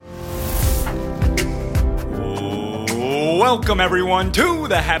Welcome, everyone, to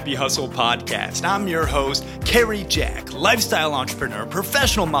the Happy Hustle Podcast. I'm your host, Kerry Jack, lifestyle entrepreneur,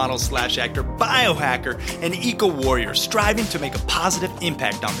 professional model / actor, biohacker, and eco-warrior striving to make a positive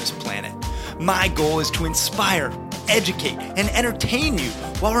impact on this planet. My goal is to inspire, educate, and entertain you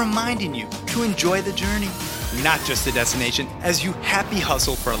while reminding you to enjoy the journey, not just the destination, as you happy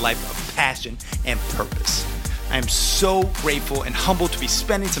hustle for a life of passion and purpose. I am so grateful and humbled to be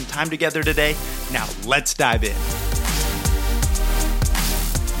spending some time together today. Now, let's dive in.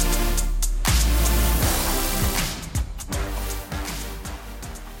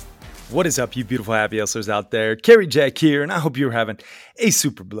 What is up, you beautiful happy hustlers out there? Kerry Jack here, and I hope you're having a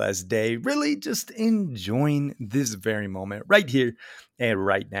super blessed day. Really just enjoying this very moment right here and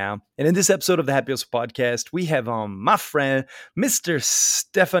right now. And in this episode of the Happy Hustle Podcast, we have my friend, Mr.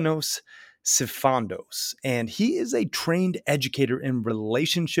 Stefanos Sifandos, and he is a trained educator and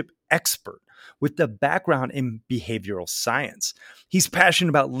relationship expert with a background in behavioral science. He's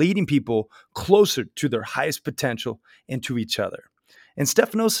passionate about leading people closer to their highest potential and to each other. And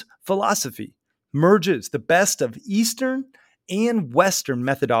Stefanos' philosophy merges the best of Eastern and Western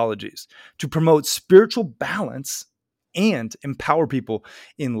methodologies to promote spiritual balance and empower people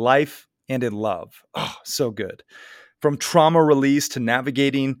in life and in love. Oh, so good. From trauma release to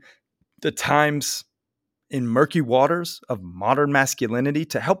navigating the times in murky waters of modern masculinity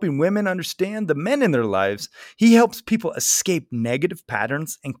to helping women understand the men in their lives, he helps people escape negative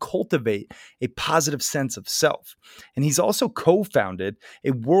patterns and cultivate a positive sense of self. And he's also co-founded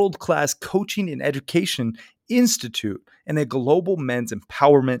a world-class coaching and education institute and a global men's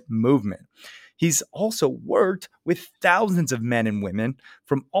empowerment movement. He's also worked with thousands of men and women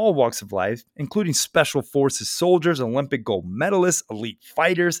from all walks of life, including special forces soldiers, Olympic gold medalists, elite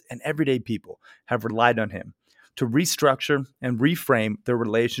fighters, and everyday people have relied on him to restructure and reframe their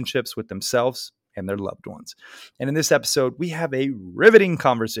relationships with themselves and their loved ones. And in this episode, we have a riveting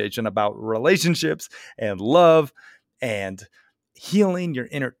conversation about relationships and love and healing your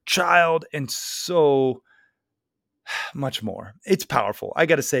inner child and so much more. It's powerful. I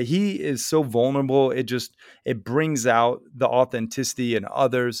got to say, he is so vulnerable. It brings out the authenticity in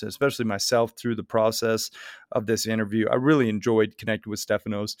others, especially myself, through the process of this interview. I really enjoyed connecting with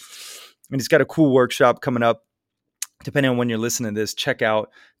Stefanos, and he's got a cool workshop coming up. Depending on when you're listening to this, check out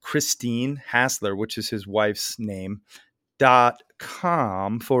Christine Hassler, which is his wife's name,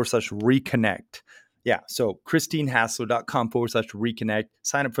 .com/reconnect. Yeah, so christinehassler.com/reconnect.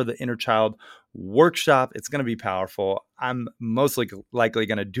 Sign up for the Inner Child workshop. It's going to be powerful. I'm most likely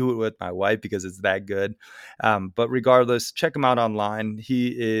going to do it with my wife because it's that good. But regardless, check him out online.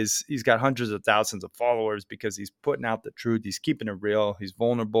 He's got hundreds of thousands of followers because he's putting out the truth. He's keeping it real. He's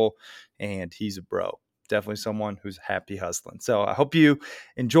vulnerable, and he's a bro. Definitely someone who's happy hustling. So I hope you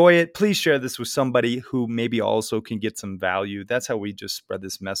enjoy it. Please share this with somebody who maybe also can get some value. That's how we just spread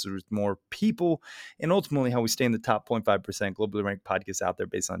this message with more people, and ultimately how we stay in the top 0.5% globally ranked podcasts out there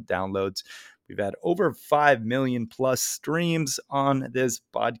based on downloads. We've had over 5 million plus streams on this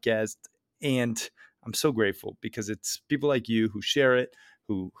podcast, and I'm so grateful because it's people like you who share it,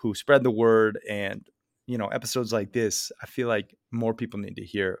 who spread the word, and episodes like this, I feel like more people need to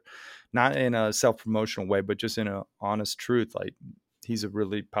hear, not in a self-promotional way, but just in an honest truth. Like, he's a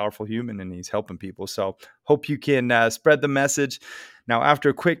really powerful human and he's helping people. So hope you can spread the message. Now, after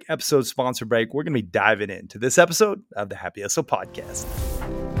a quick episode sponsor break, we're going to be diving into this episode of the Happy Hustle Podcast.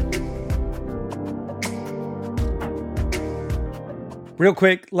 Real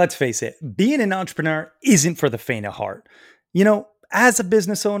quick, let's face it, being an entrepreneur isn't for the faint of heart. As a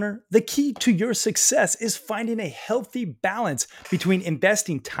business owner, the key to your success is finding a healthy balance between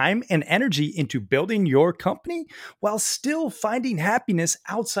investing time and energy into building your company while still finding happiness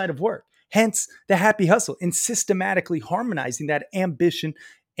outside of work. Hence, the happy hustle in systematically harmonizing that ambition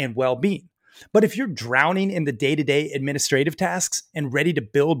and well-being. But if you're drowning in the day-to-day administrative tasks and ready to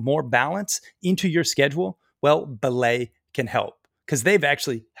build more balance into your schedule, well, Belay can help because they've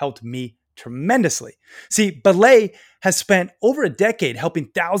actually helped me tremendously. See, Belay has spent over a decade helping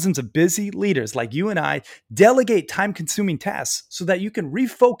thousands of busy leaders like you and I delegate time-consuming tasks so that you can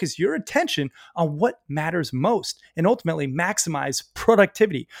refocus your attention on what matters most and ultimately maximize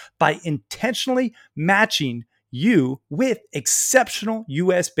productivity by intentionally matching you with exceptional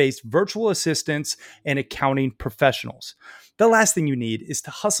US-based virtual assistants and accounting professionals. The last thing you need is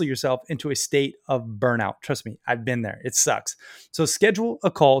to hustle yourself into a state of burnout. Trust me, I've been there. It sucks. So schedule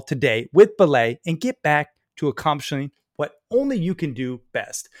a call today with Belay and get back to accomplishing what only you can do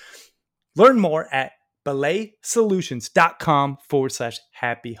best. Learn more at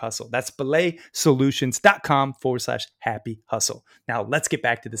belaysolutions.com/happy hustle. That's belaysolutions.com/happy hustle. Now let's get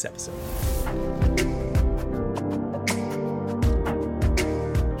back to this episode.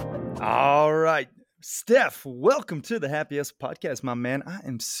 All right. Steph, welcome to the Happiest Podcast, my man. I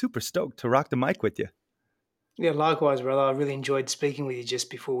am super stoked to rock the mic with you. Yeah, likewise, brother. I really enjoyed speaking with you just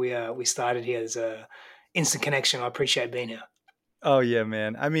before we started here. There's a instant connection. I appreciate being here. Oh, yeah,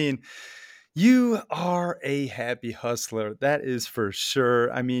 man. I mean, you are a happy hustler. That is for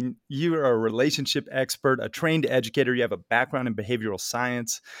sure. I mean, you are a relationship expert, a trained educator. You have a background in behavioral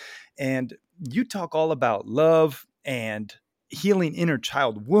science, and you talk all about love and healing inner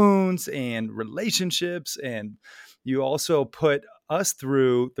child wounds and relationships. And you also put us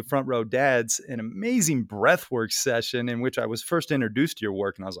through the Front Row Dads, an amazing breathwork session in which I was first introduced to your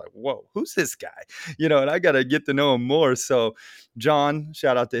work. And I was like, whoa, who's this guy? And I got to get to know him more. So, John,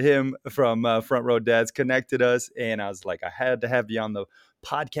 shout out to him from Front Row Dads, connected us. And I was like, I had to have you on the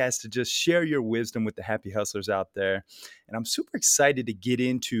podcast to just share your wisdom with the happy hustlers out there. And I'm super excited to get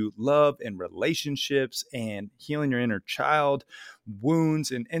into love and relationships and healing your inner child,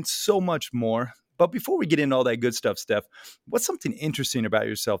 wounds, and so much more. But before we get into all that good stuff, Steph, what's something interesting about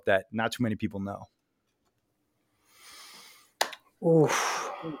yourself that not too many people know?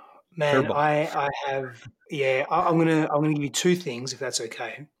 Oof, man, Curveball. I have I'm gonna give you two things if that's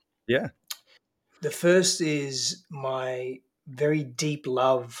okay. Yeah. The first is my very deep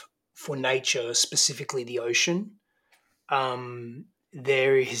love for nature, specifically the ocean.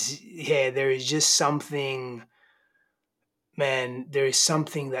 There is just something, man. There is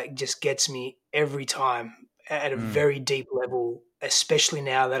something that just gets me every time at a Mm. very deep level, especially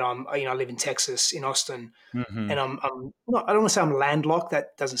now that I live in Texas, in Austin, Hmm. and I'm not. I don't want to say I'm landlocked.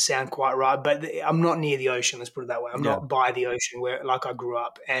 That doesn't sound quite right, but I'm not near the ocean. Let's put it that way. I'm Yeah. not by the ocean where like I grew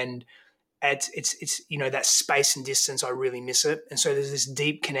up, and it's that space and distance. I really miss it, and so there's this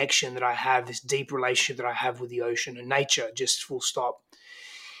deep connection that I have, this deep relationship that I have with the ocean and nature. Just full stop.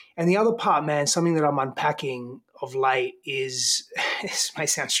 And the other part, man, something that I'm unpacking of late is this may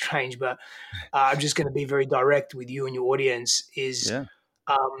sound strange, but I'm just going to be very direct with you and your audience. Is Yeah.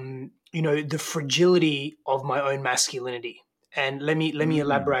 the fragility of my own masculinity. And let me Mm.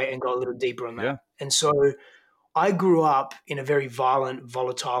 elaborate and go a little deeper on Yeah. that. And so I grew up in a very violent,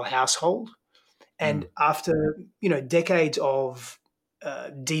 volatile household. And Mm. after decades of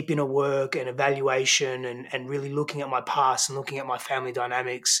deep inner work and evaluation, and really looking at my past and looking at my family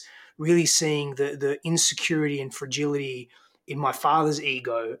dynamics, really seeing the insecurity and fragility in my father's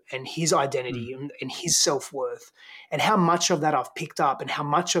ego and his Mm. identity and his self-worth, and how much of that I've picked up and how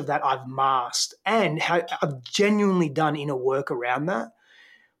much of that I've masked, and how I've genuinely done inner work around that.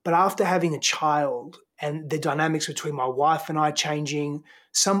 But after having a child and the dynamics between my wife and I changing,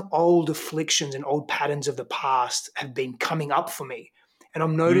 some old afflictions and old patterns of the past have been coming up for me. And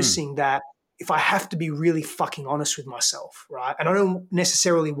I'm Mm. noticing that if I have to be really fucking honest with myself, right? And I don't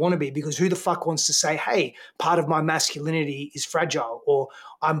necessarily want to be, because who the fuck wants to say, hey, part of my masculinity is fragile, or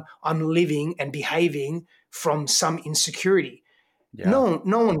I'm living and behaving from some insecurity. Yeah. No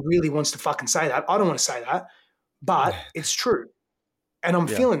one really wants to fucking say that. I don't want to say that, but it's true, and I'm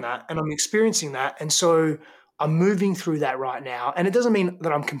Yeah. feeling that and I'm experiencing that. And so I'm moving through that right now. And it doesn't mean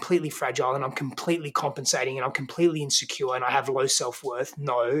that I'm completely fragile and I'm completely compensating and I'm completely insecure and I have low self worth.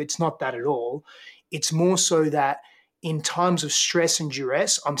 No, it's not that at all. It's more so that in times of stress and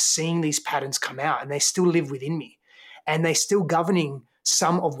duress, I'm seeing these patterns come out and they still live within me and they're still governing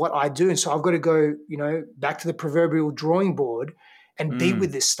some of what I do. And so I've got to go, back to the proverbial drawing board and be Mm.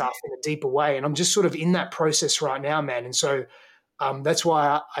 with this stuff in a deeper way. And I'm just sort of in that process right now, man. And so that's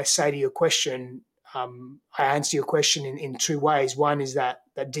why I say to your question, I answer your question in two ways. One is that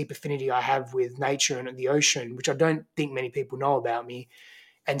deep affinity I have with nature and the ocean, which I don't think many people know about me.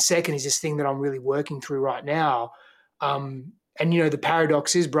 And second is this thing that I'm really working through right now. And the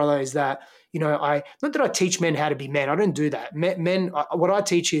paradox is, brother, is that I not that I teach men how to be men. I don't do that. Men, what I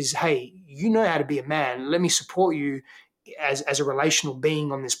teach is, hey, you know how to be a man. Let me support you as a relational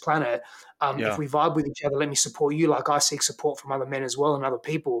being on this planet. If Yeah. we vibe with each other, let me support you like I seek support from other men as well and other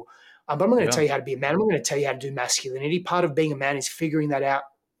people. But I'm not going to Yeah. tell you how to be a man. I'm not going to tell you how to do masculinity. Part of being a man is figuring that out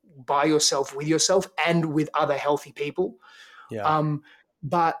by yourself, with yourself, and with other healthy people. Yeah. Um,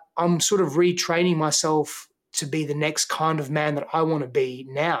 but I'm sort of retraining myself to be the next kind of man that I want to be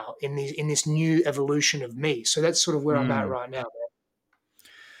now in this new evolution of me. So that's sort of where I'm at Mm. right now.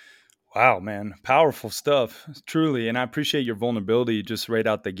 Wow, man. Powerful stuff. Truly. And I appreciate your vulnerability just right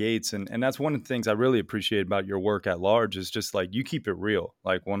out the gates. And that's one of the things I really appreciate about your work at large is just like you keep it real,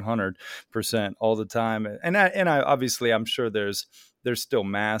 like 100% all the time. And I obviously I'm sure there's still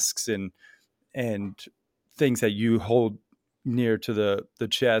masks and things that you hold near to the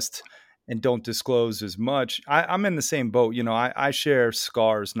chest and don't disclose as much. I'm in the same boat. I share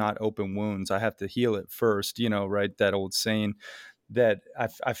scars, not open wounds. I have to heal it first, right? That old saying that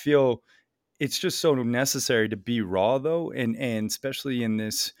I feel it's just so necessary to be raw though, and especially in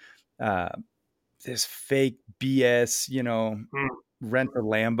this uh, this fake BS, Mm. rent a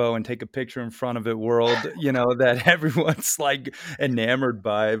Lambo and take a picture in front of it world, that everyone's like enamored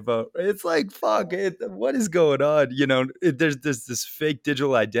by. But it's like, fuck it, what is going on? There's this fake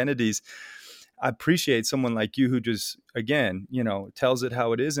digital identities. I appreciate someone like you who just, again, tells it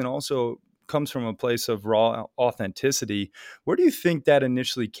how it is and also comes from a place of raw authenticity. Where do you think that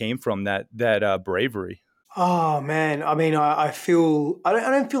initially came from, that bravery? Oh man, I mean, I feel I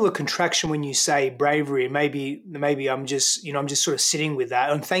don't feel a contraction when you say bravery. Maybe I'm just sort of sitting with that.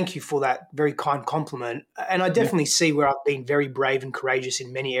 And thank you for that very kind compliment. And I Yeah. definitely see where I've been very brave and courageous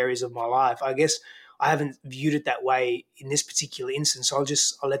in many areas of my life. I guess I haven't viewed it that way in this particular instance. I'll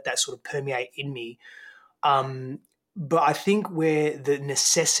let that sort of permeate in me. Um, but I think where the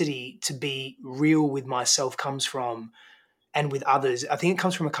necessity to be real with myself comes from and with others, I think it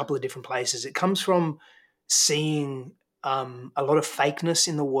comes from a couple of different places. It comes from seeing a lot of fakeness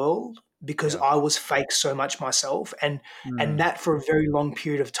in the world because Yeah. I was fake so much myself, and Mm. that for a very long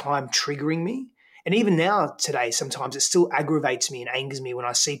period of time triggering me. And even now today, sometimes it still aggravates me and angers me when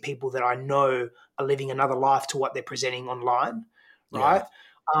I see people that I know are living another life to what they're presenting online, Yeah. right?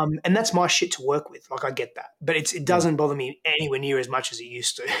 And that's my shit to work with. Like I get that, but it Yeah. doesn't bother me anywhere near as much as it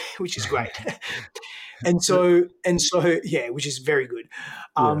used to, which is great. And so, yeah, which is very good,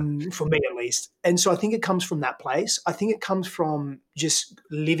 Yeah. for me at least. And so I think it comes from that place. I think it comes from just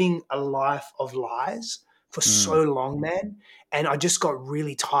living a life of lies for Mm. so long, man. And I just got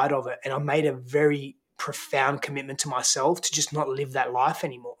really tired of it. And I made a very profound commitment to myself to just not live that life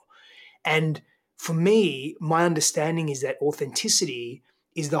anymore. And for me, my understanding is that authenticity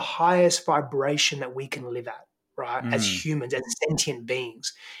is the highest vibration that we can live at, right? Mm. As humans, as sentient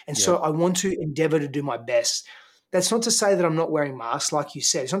beings. And so Yep. I want to endeavor to do my best. That's not to say that I'm not wearing masks, like you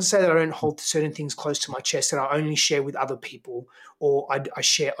said. It's not to say that I don't hold certain things close to my chest that I only share with other people or I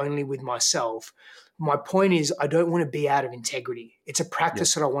share only with myself. My point is, I don't want to be out of integrity. It's a Yep.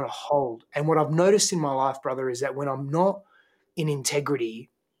 practice that I want to hold. And what I've noticed in my life, brother, is that when I'm not in integrity,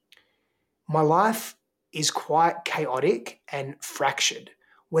 my life is quite chaotic and fractured.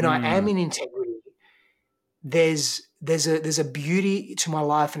 When I am Mm. in integrity, there's a beauty to my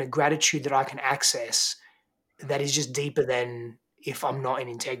life and a gratitude that I can access that is just deeper than if I'm not in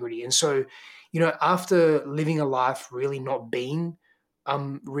integrity. And so, after living a life really not being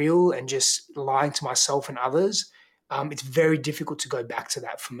real and just lying to myself and others, it's very difficult to go back to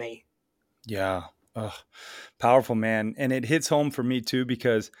that for me. Yeah. Ugh. Powerful, man. And it hits home for me too,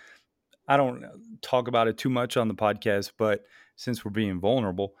 because I don't talk about it too much on the podcast, but since we're being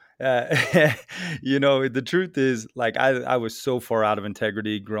vulnerable, the truth is, like, I was so far out of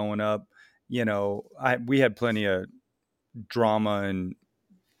integrity growing up. We had plenty of drama, and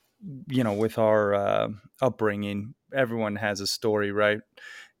with our upbringing, everyone has a story, right?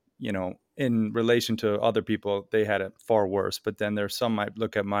 In relation to other people, they had it far worse. But then there's some might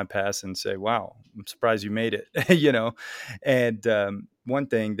look at my past and say, "Wow, I'm surprised you made it." And one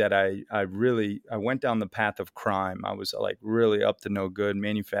thing that I went down the path of crime. I was like really up to no good,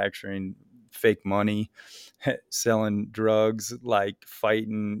 manufacturing fake money, selling drugs, like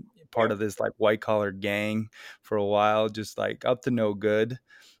fighting part of this like white collar gang for a while, just like up to no good.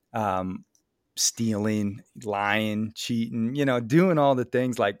 Um, Stealing, lying, cheating, doing all the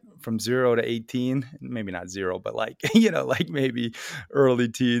things like from 0 to 18, maybe not zero, but like, like maybe early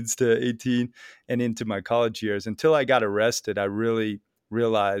teens to 18 and into my college years until I got arrested. I really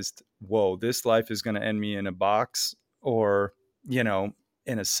realized, whoa, this life is going to end me in a box or, in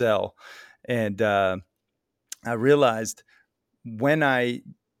a cell. And I realized when I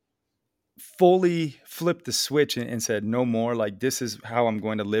fully flipped the switch and said no more, like this is how I'm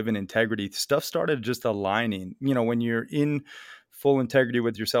going to live in integrity, stuff started just aligning. When you're in full integrity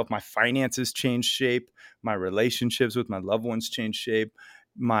with yourself, my finances changed shape, my relationships with my loved ones changed shape,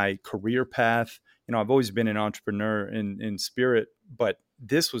 my career path. I've always been an entrepreneur in spirit, but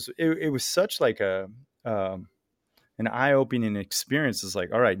it was such like um, an eye-opening experience. Is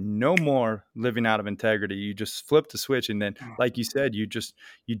like, all right, no more living out of integrity. You just flip the switch, and then like you said, you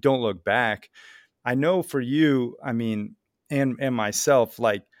don't look back. I know for you, I mean, and myself,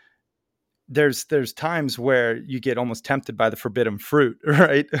 like there's times where you get almost tempted by the forbidden fruit,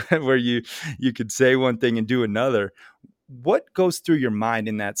 right? Where you could say one thing and do another. What goes through your mind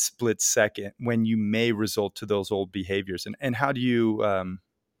in that split second when you may result to those old behaviors, and how do you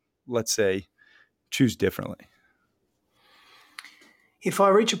let's say choose differently? If I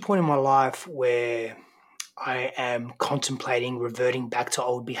reach a point in my life where I am contemplating reverting back to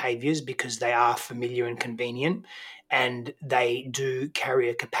old behaviors because they are familiar and convenient, and they do carry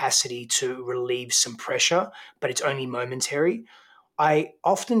a capacity to relieve some pressure, but it's only momentary. I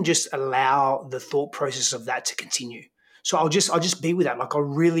often just allow the thought process of that to continue. So I'll just be with that. Like I'll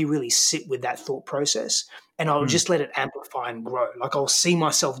really sit with that thought process, and I'll Mm, just let it amplify and grow. Like I'll see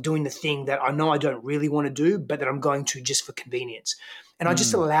myself doing the thing that I know I don't really want to do, but that I'm going to just for convenience. And I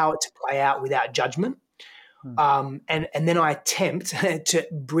just mm, allow it to play out without judgment. mm. And then I attempt to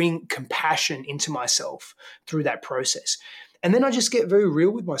bring compassion into myself through that process. And then I just get very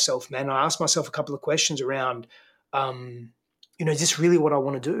real with myself, man. I ask myself a couple of questions around, um, is this really what I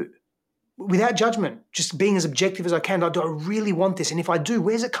want to do? Without judgment, just being as objective as I can. Like, do I really want this? And if I do,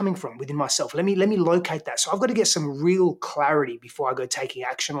 where's it coming from within myself? Let me locate that. So I've got to get some real clarity before I go taking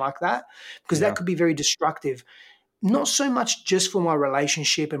action like that, because that Yeah, could be very destructive, not so much just for my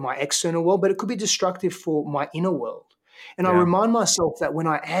relationship and my external world, but it could be destructive for my inner world. And I yeah. remind myself that when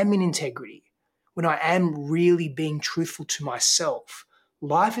I am in integrity, when I am really being truthful to myself,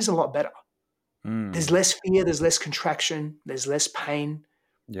 life is a lot better. There's Mm, less fear, there's less contraction, there's less pain.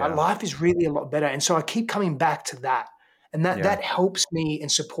 yeah, Life is really a lot better. And so I keep coming back to that. And that yeah. that helps me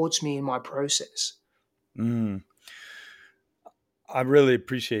and supports me in my process. Mm. I really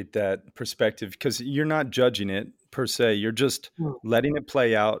appreciate that perspective because you're not judging it per se. You're just Mm. letting it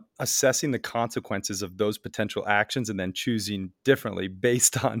play out, assessing the consequences of those potential actions, and then choosing differently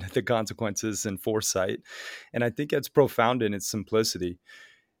based on the consequences and foresight. And I think that's profound in its simplicity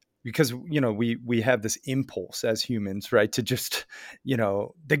because we have this impulse as humans, right, to just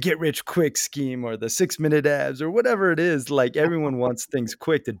the get rich quick scheme or the 6 minute abs or whatever it is. Like everyone wants things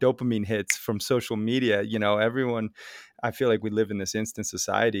quick, the dopamine hits from social media. Everyone, I feel like we live in this instant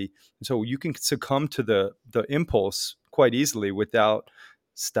society, and so you can succumb to the impulse quite easily without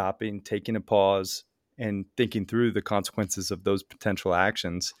stopping, taking a pause, and thinking through the consequences of those potential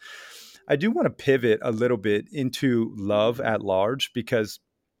actions. I do want to pivot a little bit into love at large because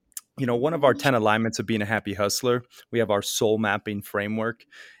one of our 10 alignments of being a happy hustler, we have our soul mapping framework.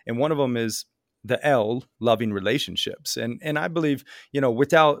 And one of them is the L, loving relationships. And I believe,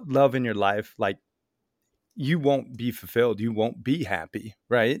 without love in your life, like you won't be fulfilled, you won't be happy,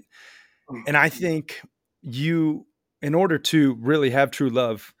 right? And I think you, in order to really have true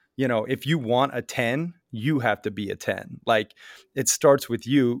love, if you want a 10, you have to be a 10. Like it starts with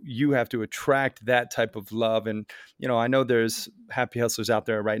you. You have to attract that type of love. And, I know there's happy hustlers out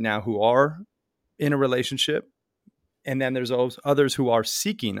there right now who are in a relationship. And then there's those others who are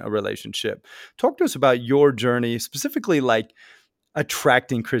seeking a relationship. Talk to us about your journey, specifically like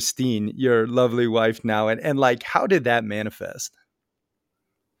attracting Christine, your lovely wife now, and like how did that manifest?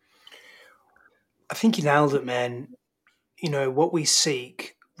 I think you nailed it, man. What we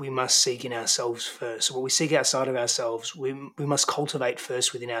seek, we must seek in ourselves first. So what we seek outside of ourselves, we must cultivate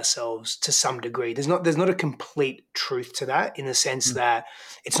first within ourselves to some degree. There's not a complete truth to that in the sense Mm, that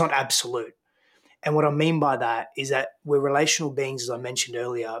it's not absolute. And what I mean by that is that we're relational beings, as I mentioned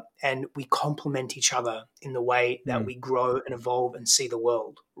earlier, and we complement each other in the way that mm, we grow and evolve and see the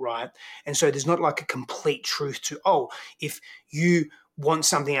world, right? And so there's not like a complete truth to, oh, if you want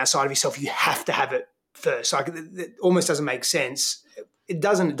something outside of yourself, you have to have it first. Like it almost doesn't make sense. It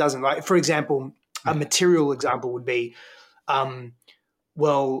doesn't. Like, for example, a material example would be, um,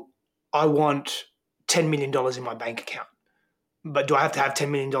 well, I want $10 million in my bank account, but do I have to have $10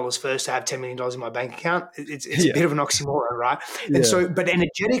 million first to have $10 million in my bank account? It's a yeah, bit of an oxymoron, right? And yeah, so, but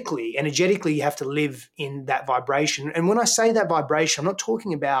energetically, you have to live in that vibration. And when I say that vibration, I'm not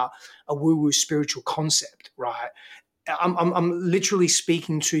talking about a woo-woo spiritual concept, right? I'm literally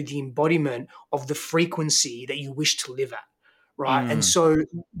speaking to the embodiment of the frequency that you wish to live at, right? And mm, so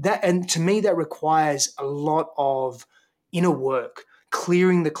and to me, that requires a lot of inner work,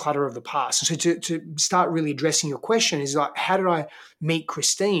 clearing the clutter of the past. And so to start really addressing your question is like, how did I meet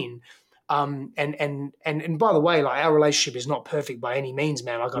Christine? And by the way, like our relationship is not perfect by any means,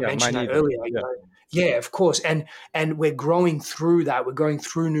 man. Like I yeah. mentioned Mine that either. earlier. Yeah. Yeah, of course. And we're growing through that. We're going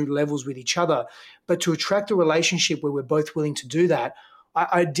through new levels with each other. But to attract a relationship where we're both willing to do that,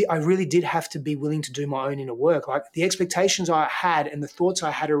 I really did have to be willing to do my own inner work. Like the expectations I had and the thoughts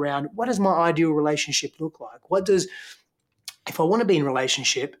I had around what does my ideal relationship look like? What does if I want to be in a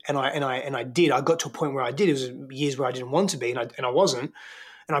relationship, and I did, I got to a point where I did. It was years where I didn't want to be, and I wasn't.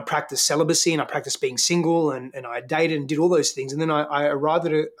 And I practiced celibacy, and I practiced being single, and I dated and did all those things. And then I arrived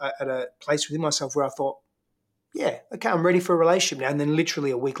at a place within myself where I thought, Yeah, okay, I'm ready for a relationship now. And then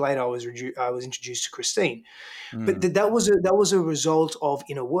literally a week later, I was introduced to Christine. But Mm, that was a result of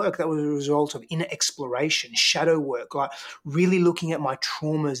inner work. That was a result of inner exploration, shadow work, like really looking at my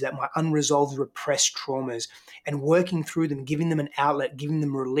traumas, that my unresolved, repressed traumas, and working through them, giving them an outlet, giving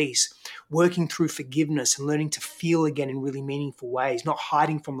them release, working through forgiveness and learning to feel again in really meaningful ways, not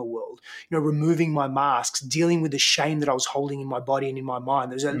hiding from the world, removing my masks, dealing with the shame that I was holding in my body and in my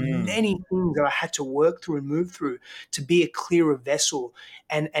mind. There's mm, many things that I had to work through and move through to be a clearer vessel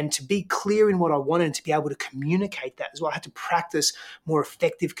and to be clear in what I wanted and to be able to communicate that as well. I had to practice more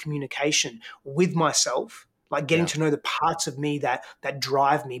effective communication with myself, like getting yeah. to know the parts of me that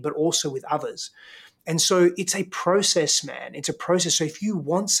drive me, but also with others. And so it's a process, man. It's a process. So if you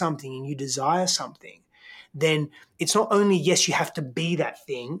want something and you desire something, then it's not only, yes, you have to be that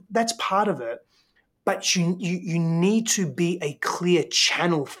thing, that's part of it, but you need to be a clear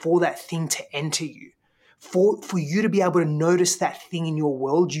channel for that thing to enter you. For you to be able to notice that thing in your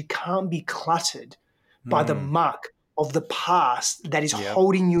world, you can't be cluttered by the Mm, muck of the past that is yep.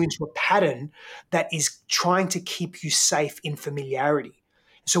 holding you into a pattern that is trying to keep you safe in familiarity.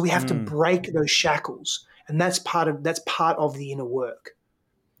 So we have to Mm, break those shackles, and that's part of the inner work.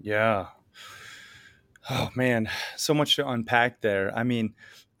 yeah. Oh man, so much to unpack there. I mean,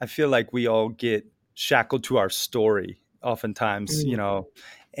 I feel like we all get shackled to our story oftentimes, Mm,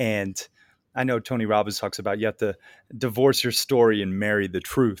 and I know Tony Robbins talks about you have to divorce your story and marry the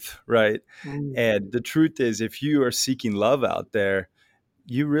truth, right? mm, And the truth is, if you are seeking love out there,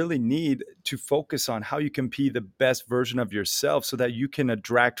 you really need to focus on how you can be the best version of yourself so that you can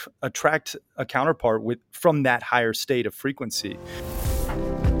attract a counterpart with from that higher state of frequency.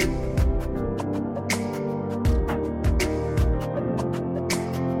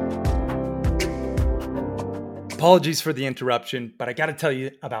 Apologies for the interruption, but I got to tell you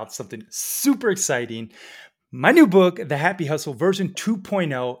about something super exciting. My new book, The Happy Hustle version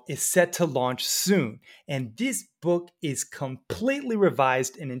 2.0, is set to launch soon. And this book is completely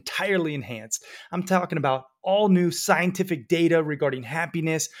revised and entirely enhanced. I'm talking about all new scientific data regarding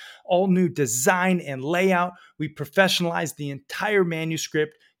happiness, all new design and layout. We professionalized the entire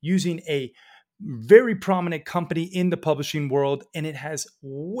manuscript using a very prominent company in the publishing world, and it has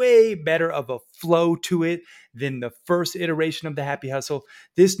way better of a flow to it than the first iteration of The Happy Hustle.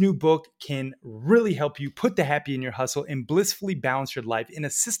 This new book can really help you put the happy in your hustle and blissfully balance your life in a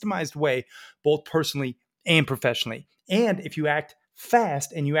systemized way, both personally and professionally. And if you act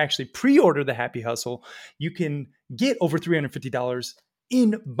fast and you actually pre order The Happy Hustle, you can get over $350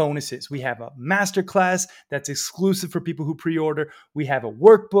 in bonuses. We have a masterclass that's exclusive for people who pre-order. We have a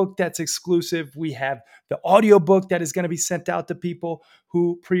workbook that's exclusive. We have the audiobook that is going to be sent out to people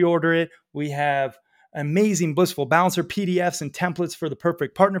who pre-order it. We have amazing blissful balancer PDFs and templates for the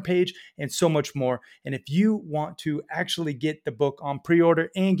perfect partner page and so much more. And if you want to actually get the book on pre-order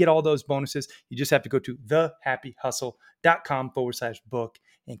and get all those bonuses, you just have to go to thehappyhustle.com/book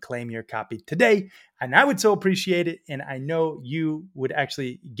and claim your copy today. And I would so appreciate it. And I know you would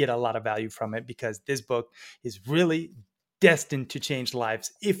actually get a lot of value from it because this book is really destined to change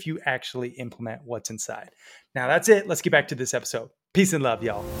lives if you actually implement what's inside. Now that's it. Let's get back to this episode. Peace and love,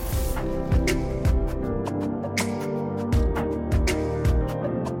 y'all.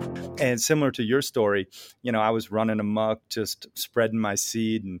 And similar to your story, I was running amok, just spreading my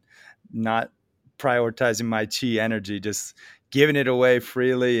seed and not prioritizing my chi energy, just giving it away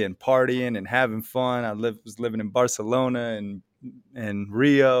freely and partying and having fun. Was living in Barcelona and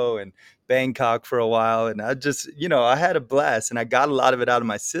Rio and Bangkok for a while. And I just, I had a blast and I got a lot of it out of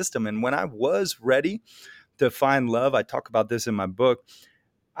my system. And when I was ready to find love, I talk about this in my book,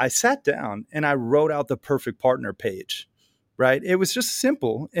 I sat down and I wrote out the perfect partner page, right? It was just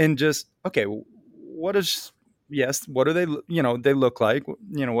simple and just, okay, what is, yes, what do they, they look like?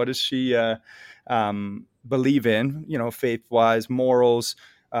 What does she believe in, faith wise, morals?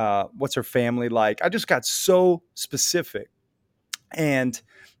 What's her family like? I just got so specific. And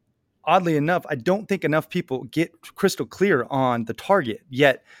oddly enough, I don't think enough people get crystal clear on the target.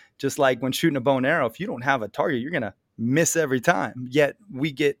 Yet, just like when shooting a bow and arrow, if you don't have a target, you're going to miss every time. Yet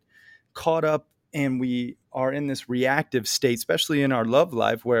we get caught up and we are in this reactive state, especially in our love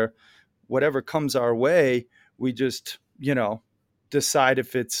life, where whatever comes our way, we just, decide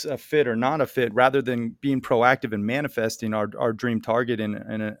if it's a fit or not a fit rather than being proactive and manifesting our dream target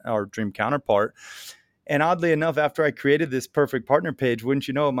and our dream counterpart. And oddly enough, after I created this perfect partner page, wouldn't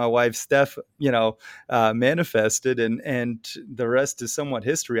you know it, my wife Steph, manifested, and the rest is somewhat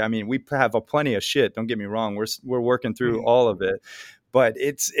history. I mean, we have a plenty of shit. Don't get me wrong; we're working through mm. all of it, but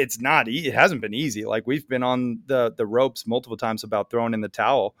it's not. It hasn't been easy. Like we've been on the ropes multiple times about throwing in the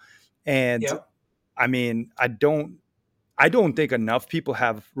towel, and Yep. I mean, I don't think enough people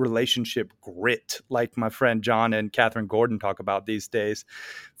have relationship grit like my friend John and Catherine Gordon talk about these days.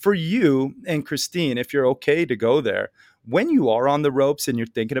 For you and Christine, if you're okay to go there, when you are on the ropes and you're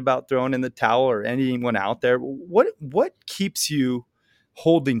thinking about throwing in the towel or anyone out there, what keeps you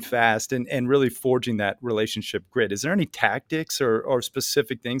holding fast and really forging that relationship grit? Is there any tactics or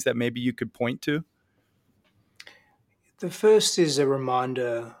specific things that maybe you could point to? The first is a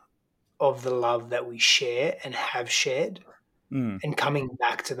reminder of the love that we share and have shared, Mm, and coming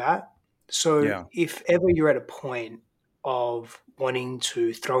back to that. So, yeah. if ever you're at a point of wanting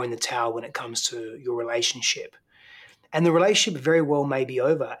to throw in the towel when it comes to your relationship, and the relationship very well may be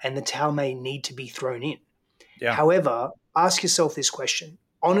over and the towel may need to be thrown in. Yeah. However, ask yourself this question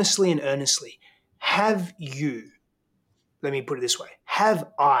honestly and earnestly. Have you, let me put it this way, have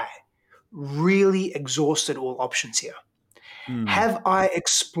I really exhausted all options here? Mm, Have I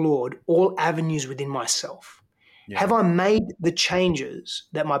explored all avenues within myself? Have yeah. I made the changes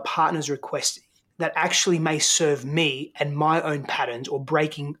that my partner's requesting that actually may serve me and my own patterns, or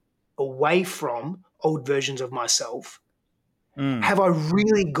breaking away from old versions of myself? Mm, Have I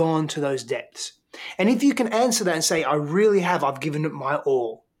really gone to those depths? And if you can answer that and say, I really have, I've given it my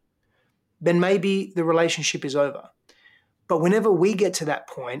all, then maybe the relationship is over. But whenever we get to that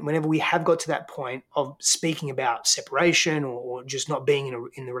point, whenever we have got to that point of speaking about separation, or just not being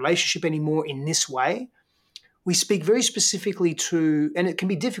in the relationship anymore in this way, we speak very specifically to, and it can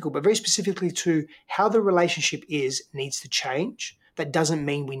be difficult, but very specifically to how the relationship is needs to change. That doesn't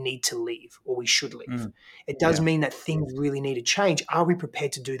mean we need to leave or we should leave. mm, It does yeah. mean that things really need to change. Are we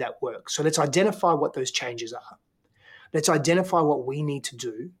prepared to do that work? So let's identify what those changes are. Let's identify what we need to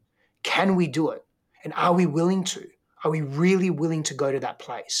do. Can we do it? And are we willing to? Are we really willing to go to that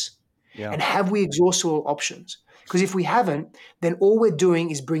place? Yeah. And have we exhausted all options? Because if we haven't, then all we're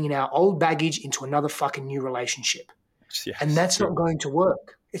doing is bringing our old baggage into another fucking new relationship. And Yes. that's True. not going to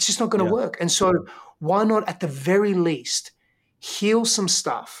work. It's just not going to Yeah. work. And so, why not, at the very least, heal some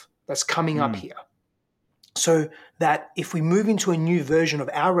stuff that's coming up Mm, here, so that if we move into a new version of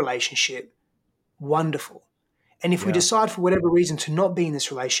our relationship, wonderful. And if we yeah. decide for whatever reason to not be in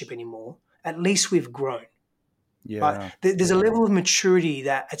this relationship anymore, at least we've grown. Right? Yeah. There's a level of maturity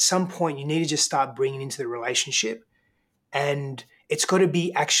that at some point you need to just start bringing into the relationship, and it's got to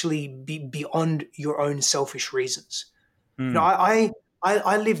be actually be beyond your own selfish reasons. You know, Mm,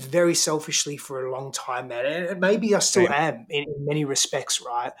 I lived very selfishly for a long time, man, and maybe I still same. am in many respects,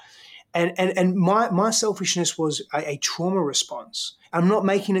 right? And my selfishness was a trauma response. I'm not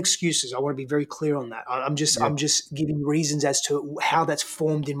making excuses. I want to be very clear on that. Yeah. I'm just giving reasons as to how that's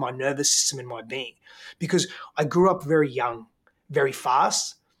formed in my nervous system and my being, because I grew up very young, very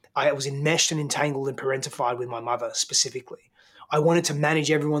fast. I was enmeshed and entangled and parentified with my mother specifically. I wanted to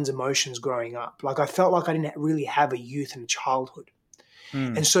manage everyone's emotions growing up. Like, I felt like I didn't really have a youth and a childhood.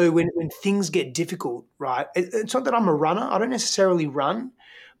 Mm, And so when things get difficult, right, it's not that I'm a runner. I don't necessarily run,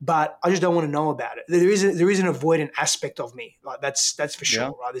 but I just don't want to know about it. There is an avoidant aspect of me. Like, that's for yeah.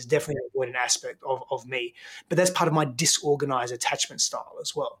 sure, right? There's definitely an avoidant aspect of me, but that's part of my disorganized attachment style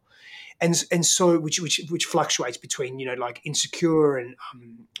as well. And so which fluctuates between, like, insecure and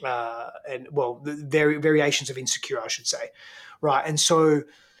well, the variations of insecure, I should say, right? And so,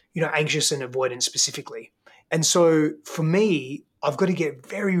 anxious and avoidant specifically. And so for me, I've got to get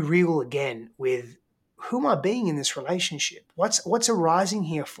very real again with, who am I being in this relationship? What's arising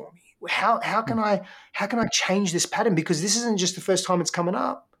here for me? How Mm, can I change this pattern? Because this isn't just the first time it's coming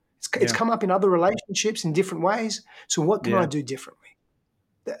up. It's yeah. come up in other relationships in different ways. So what can I Yeah. do differently?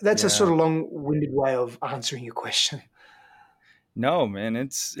 That's a sort Yeah. of long-winded way of answering your question. No, man,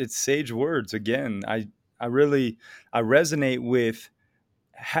 it's sage words again. I resonate with,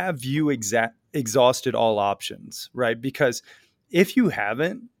 have you exhausted all options, right? Because if you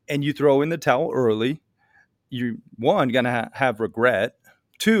haven't and you throw in the towel early, you, one, gonna have regret.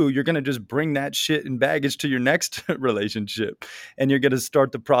 Two, you're gonna just bring that shit and baggage to your next relationship, and you're gonna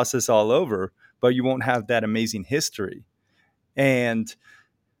start the process all over. But you won't have that amazing history. And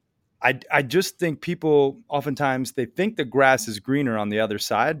I just think people oftentimes they think the grass is greener on the other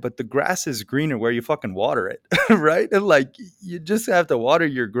side, but the grass is greener where you fucking water it, right? And like, you just have to water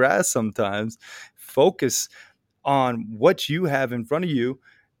your grass sometimes. Focus on what you have in front of you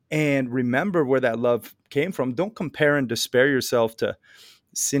and remember where that love came from. Don't compare and despair yourself to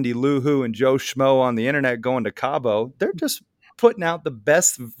Cindy Lou Who and Joe Schmo on the internet going to Cabo. They're just putting out the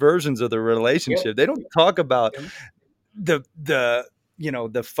best versions of the Yep. relationship. They don't talk about Yep. the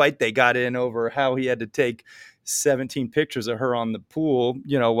the fight they got in over how he had to take 17 pictures of her on the pool,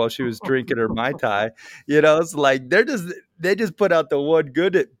 while she was drinking her mai tai. It's like they just put out the one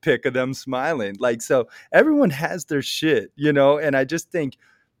good pic of them smiling. Like, so everyone has their shit, you know? And I just think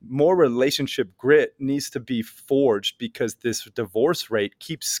more relationship grit needs to be forged because this divorce rate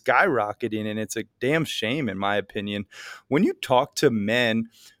keeps skyrocketing. And it's a damn shame, in my opinion. When you talk to men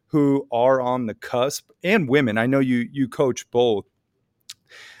who are on the cusp and women, I know you coach both.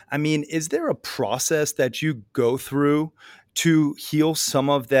 I mean, is there a process that you go through to heal some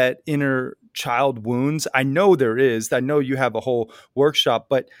of that inner child wounds? I know there is. I know you have a whole workshop,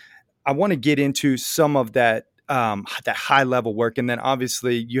 but I want to get into some of that high level work. And then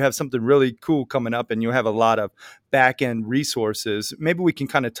obviously you have something really cool coming up and you have a lot of back end resources. Maybe we can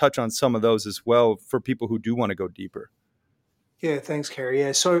kind of touch on some of those as well for people who do want to go deeper. Yeah, thanks, Kerry.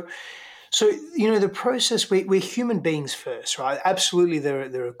 Yeah, so the process. We're human beings first, right? Absolutely,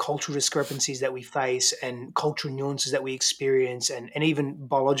 there are cultural discrepancies that we face, and cultural nuances that we experience, and even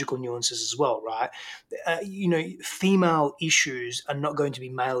biological nuances as well, right? Female issues are not going to be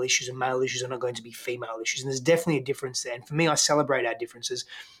male issues, and male issues are not going to be female issues, and there's definitely a difference there. And for me, I celebrate our differences,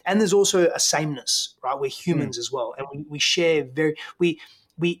 and there's also a sameness, right? We're Mm, humans as well, and we share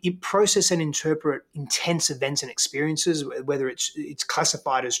we process and interpret intense events and experiences, whether it's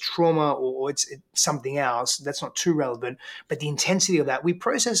classified as trauma or it's something else. That's not too relevant, but the intensity of that, we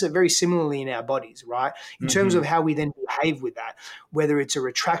process it very similarly in our bodies, right? In terms mm-hmm. of how we then behave with that, whether it's a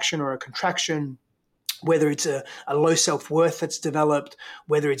retraction or a contraction, whether it's a low self-worth that's developed,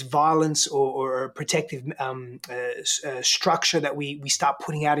 whether it's violence or a protective structure that we start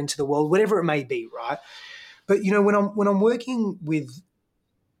putting out into the world, whatever it may be, right? But when I'm working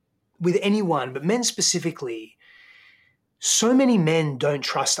with anyone, but men specifically, so many men don't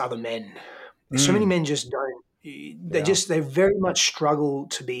trust other men. So many Mm, men just don't. yeah. They very much struggle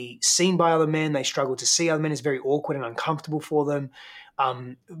to be seen by other men. They struggle to see other men. It's very awkward and uncomfortable for them.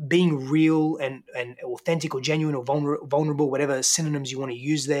 Being real and authentic or genuine or vulnerable, whatever synonyms you want to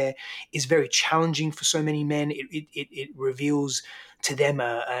use there, is very challenging for so many men. It reveals to them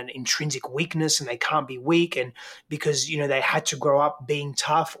an intrinsic weakness, and they can't be weak, and because they had to grow up being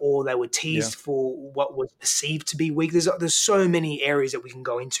tough, or they were Yeah. teased for what was perceived to be weak. There's so many areas that we can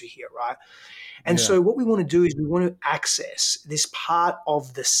go into here, right? And Yeah. so what we want to do is we want to access this part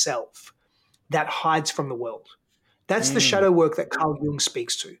of the self that hides from the world. That's the Mm, shadow work that Carl Jung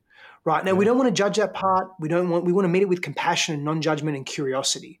speaks to. Right now, we yeah. don't want to judge that part. We want to meet it with compassion and non-judgment and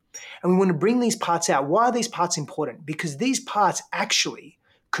curiosity. And we want to bring these parts out. Why are these parts important? Because these parts actually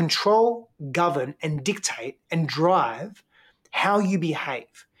control, govern, and dictate and drive how you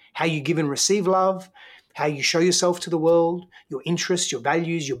behave, how you give and receive love, how you show yourself to the world, your interests, your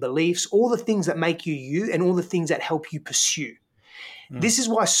values, your beliefs, all the things that make you you, and all the things that help you pursue. Mm, This is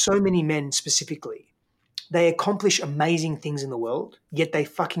why so many men specifically, they accomplish amazing things in the world, yet they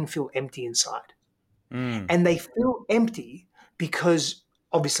fucking feel empty inside. mm, And they feel empty because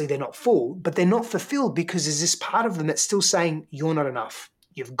obviously they're not full, but they're not fulfilled because there's this part of them that's still saying, you're not enough.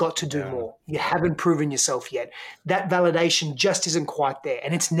 You've got to do yeah. more. You haven't proven yourself yet. That validation just isn't quite there,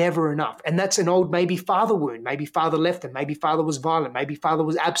 and it's never enough. And that's an old maybe father wound. Maybe father left them. Maybe father was violent. Maybe father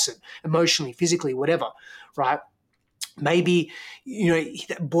was absent emotionally, physically, whatever, right? Maybe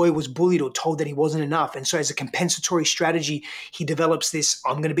that boy was bullied or told that he wasn't enough, and so as a compensatory strategy he develops this,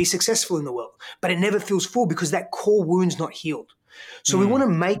 I'm going to be successful in the world, but it never feels full because that core wound's not healed. So we want Mm, to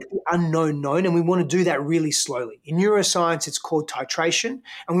make the unknown known, and we want to do that really slowly. In neuroscience it's called titration,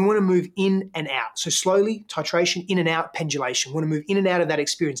 and we want to move in and out. So slowly, titration, in and out, pendulation. We want to move in and out of that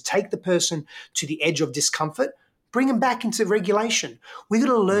experience, take the person to the edge of discomfort, bring them back into regulation. We've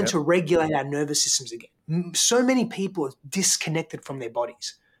got to learn yep. to regulate our nervous systems again. So many people are disconnected from their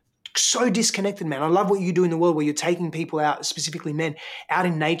bodies. So disconnected, man. I love what you do in the world where you're taking people out, specifically men, out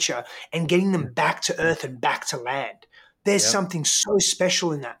in nature and getting them back to earth and back to land. There's Yep. something so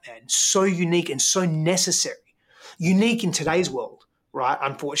special in that, man. So unique and so necessary. Unique in today's world, right?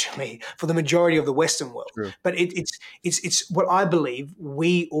 Unfortunately, for the majority of the Western world. True. But it's what I believe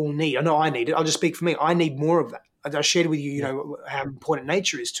we all need. I know I need it. I'll just speak for me. I need more of that. I shared with you, Yeah. how important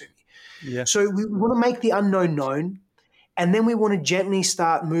nature is to me. Yeah. So we want to make the unknown known, and then we want to gently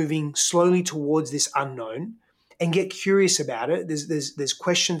start moving slowly towards this unknown and get curious about it. There's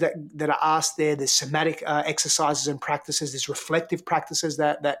questions that are asked there. There's somatic exercises and practices. There's reflective practices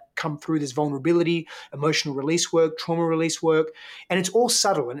that come through. There's vulnerability, emotional release work, trauma release work, and it's all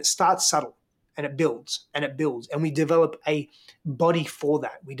subtle, and it starts subtle. And it builds and it builds, and we develop a body for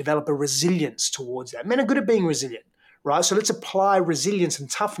that. We develop a resilience towards that. Men are good at being resilient, right? So let's apply resilience and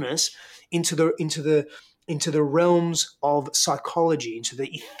toughness into the realms of psychology, into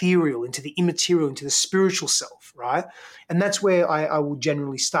the ethereal, into the immaterial, into the spiritual self, right? And that's where I will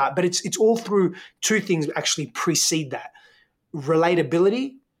generally start. But it's all through two things that actually precede that.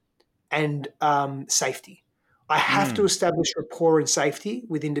 relatability, and safety. I have to Mm. establish rapport and safety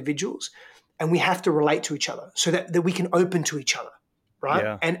with individuals, and we have to relate to each other so that we can open to each other, right?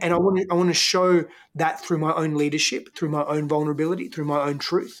 Yeah. And I want to show that through my own leadership, through my own vulnerability, through my own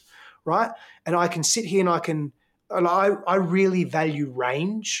truth, right? And I can sit here and I really value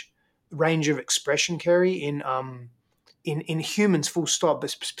range of expression, Kerry, in humans, full stop,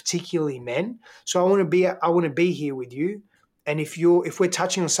 but particularly men. So I want to be here with you. And if we're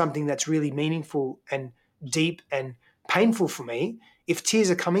touching on something that's really meaningful and deep and painful for me, if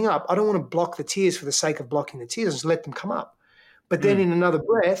tears are coming up, I don't want to block the tears for the sake of blocking the tears. Just let them come up. But then Mm. in another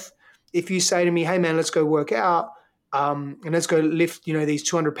breath, if you say to me, "Hey man, let's go work out, and let's go lift, these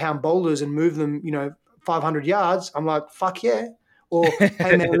 200-pound boulders and move them, 500 yards," I'm like, "Fuck yeah!" Or,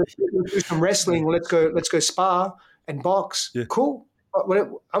 "Hey man, let's do some wrestling. Or let's go spar and box." Yeah. Cool. I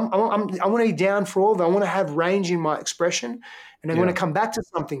want to be down for all of that. I want to have range in my expression, and I want to Yeah. come back to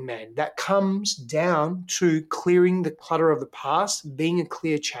something, man, that comes down to clearing the clutter of the past, being a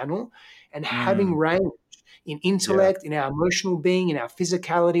clear channel, and having Mm. range in Yeah. intellect, in our emotional being, in our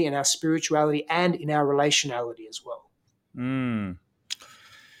physicality, in our spirituality, and in our relationality as well. Mm.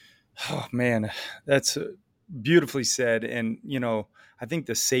 Oh man, that's beautifully said. And I think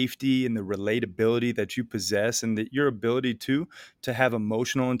the safety and the relatability that you possess, and that your ability to have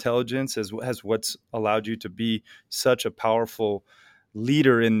emotional intelligence, has what's allowed you to be such a powerful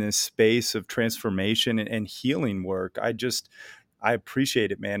leader in this space of transformation and healing work. I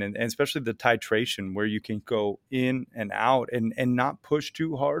appreciate it, man, and especially the titration where you can go in and out and not push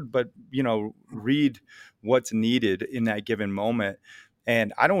too hard, but read what's needed in that given moment.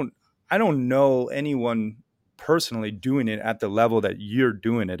 And I don't know anyone personally doing it at the level that you're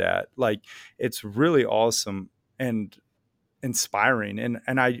doing it at. Like, it's really awesome and inspiring.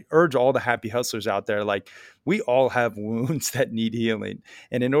 And I urge all the happy hustlers out there, like, we all have wounds that need healing.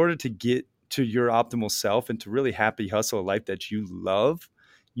 And in order to get to your optimal self and to really happy hustle a life that you love,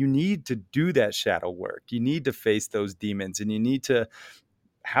 you need to do that shadow work. You need to face those demons, and you need to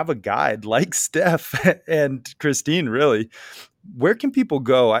have a guide like Steph and Christine, really. Where can people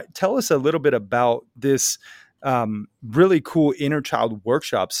go? Tell us a little bit about this really cool inner child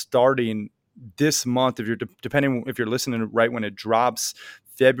workshop starting this month. If you're depending if you're listening right when it drops,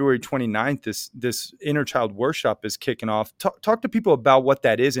 February 29th, this inner child workshop is kicking off. Talk to people about what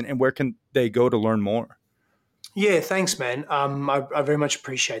that is, and where can they go to learn more. Yeah, thanks, man. I very much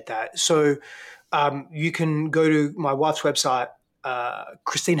appreciate that. So you can go to my wife's website,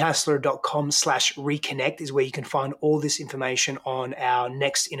 christinehassler.com/reconnect is where you can find all this information on our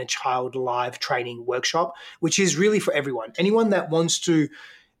next Inner Child live training workshop, which is really for everyone. Anyone that wants to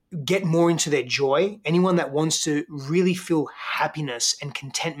get more into their joy, anyone that wants to really feel happiness and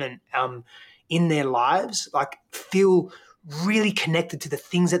contentment in their lives, like feel really connected to the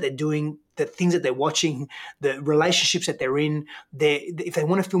things that they're doing, the things that they're watching, the relationships that they're in. If they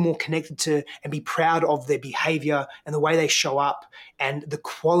want to feel more connected to and be proud of their behavior and the way they show up and the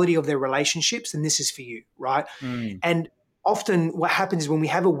quality of their relationships, then this is for you, right? Mm, And often what happens is when we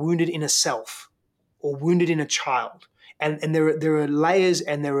have a wounded inner self or wounded inner child, and there are layers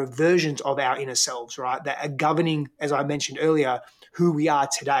and there are versions of our inner selves, right, that are governing, as I mentioned earlier, who we are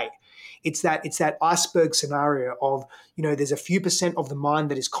today. It's that iceberg scenario of, there's a few percent of the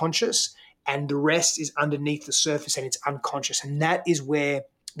mind that is conscious, and the rest is underneath the surface and it's unconscious, and that's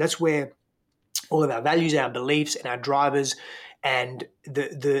where all of our values, our beliefs, and our drivers, and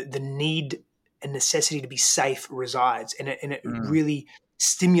the need and necessity to be safe resides, and it mm, really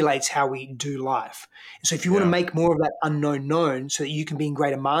stimulates how we do life. And so, if you want to yeah. make more of that unknown known, so that you can be in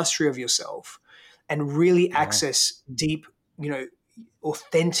greater mastery of yourself and really Wow. access deep, you know,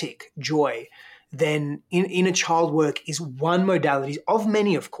 authentic joy, then inner child work is one modality of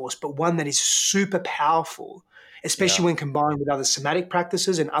many, of course, but one that is super powerful, especially Yeah. when combined with other somatic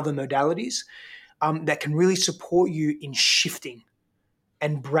practices and other modalities that can really support you in shifting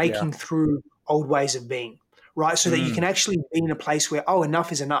and Yeah. breaking through old ways of being, right? So that you can Mm, actually be in a place where, oh,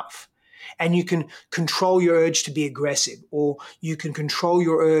 enough is enough. And you can control your urge to be aggressive, or you can control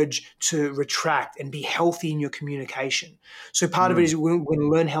your urge to retract and be healthy in your communication. So part of it mm, is we're going to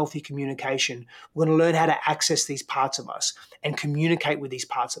learn healthy communication. We're going to learn how to access these parts of us and communicate with these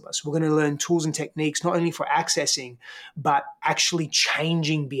parts of us. We're going to learn tools and techniques, not only for accessing, but actually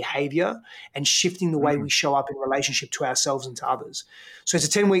changing behavior and shifting the way mm. we show up in relationship to ourselves and to others. So it's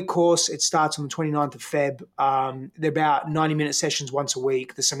a 10-week course. It starts on the 29th of Feb. They're about 90-minute sessions once a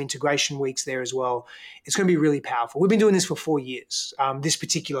week. There's some integration weeks there as well. It's going to be really powerful. We've been doing this for 4 years, this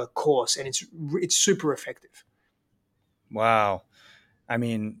particular course, and it's super effective. Wow. I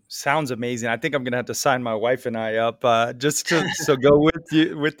mean, sounds amazing. I think I'm gonna have to sign my wife and I up just to so go with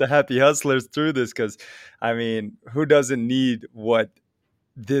you with the happy hustlers through this because, I mean, who doesn't need what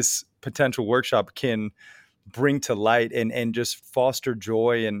this potential workshop can bring to light and just foster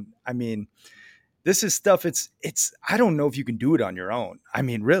joy? And I mean, this is stuff. It's. I don't know if you can do it on your own. I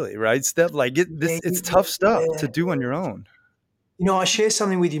mean, really, right? Stuff like Yeah, this. It's tough stuff yeah. to do on your own. I share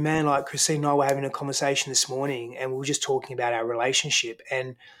something with you, man. Like Christine and I were having a conversation this morning, and we were just talking about our relationship,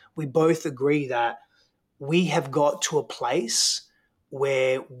 and we both agree that we have got to a place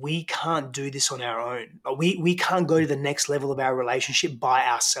where we can't do this on our own. We can't go to the next level of our relationship by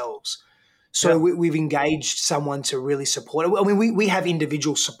ourselves. So Yeah. we've engaged someone to really support it. I mean, we have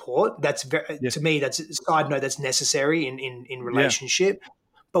individual support. That's Yeah. to me, that's a side note that's necessary in Yeah. relationship.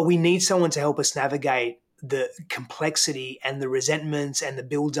 But we need someone to help us navigate the complexity and the resentments and the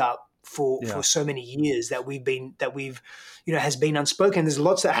build up for Yeah. so many years that we've has been unspoken. There's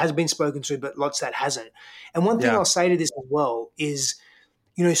lots that has been spoken to, but lots that hasn't. And one thing Yeah. I'll say to this as well is,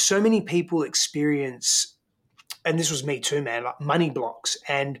 so many people experience, and this was me too, man, like money blocks,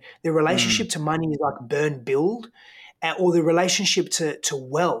 and their Mm, relationship to money is like burn build, or the relationship to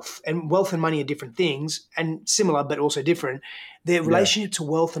wealth. And wealth and money are different things and similar but also different. Their yeah. relationship to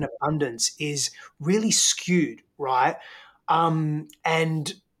wealth and abundance is really skewed, right?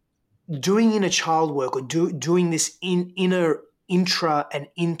 And doing inner child work, or doing this inner intra and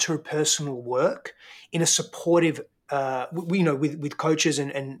interpersonal work in a supportive, with coaches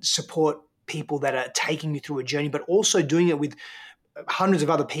and support people that are taking you through a journey, but also doing it with hundreds of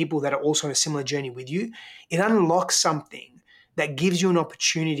other people that are also on a similar journey with you. It unlocks something that gives you an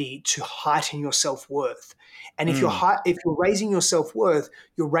opportunity to heighten your self-worth. And Mm, if you're raising your self-worth,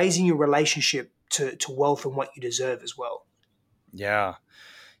 you're raising your relationship to wealth and what you deserve as well. yeah.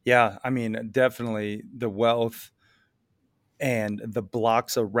 Yeah. I mean, definitely the wealth and the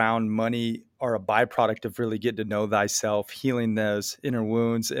blocks around money are a byproduct of really getting to know thyself, healing those inner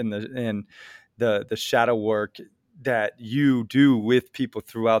wounds and the shadow work that you do with people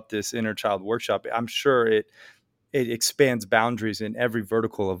throughout this inner child workshop. I'm sure it expands boundaries in every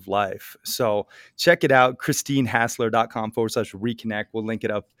vertical of life. So check it out, christinehassler.com/reconnect. We'll link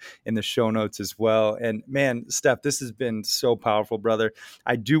it up in the show notes as well. And man, Steph, this has been so powerful, brother.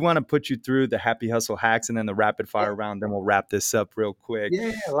 I do want to put you through the happy hustle hacks and then the rapid fire round. Then we'll wrap this up real quick.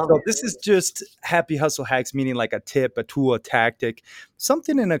 Yeah, I love So it. this is just happy hustle hacks, meaning like a tip, a tool, a tactic,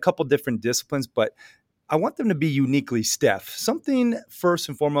 something in a couple different disciplines, but I want them to be uniquely Steph. Something first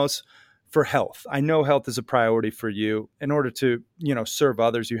and foremost for health. I know health is a priority for you. In order to, serve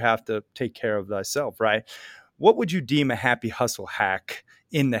others, you have to take care of thyself, right? What would you deem a happy hustle hack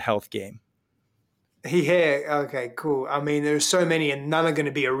in the health game? Yeah, okay, cool. I mean, there's so many, and none are going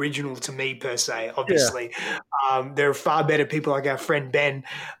to be original to me per se, Yeah, obviously. There are far better people like our friend Ben,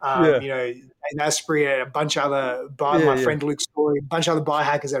 yeah, and Asprey, and a bunch of other, yeah, my yeah. friend Luke Story, a bunch of other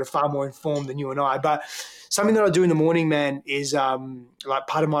biohackers that are far more informed than you and I. But something that I do in the morning, man, is like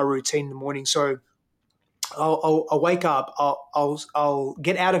part of my routine in the morning. So I'll wake up, I'll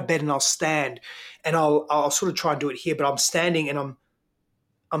get out of bed and I'll stand, and I'll sort of try and do it here, but I'm standing and I'm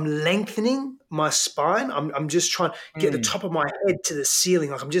lengthening my spine. I'm just trying to get the Mm, top of my head to the ceiling.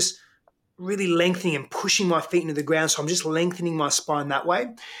 Like I'm just really lengthening and pushing my feet into the ground. So I'm just lengthening my spine that way.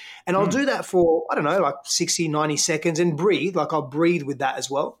 And I'll mm, do that for, I don't know, like 60, 90 seconds and breathe. Like I'll breathe with that as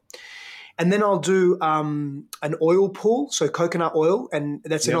well. And then I'll do an oil pull, so coconut oil. And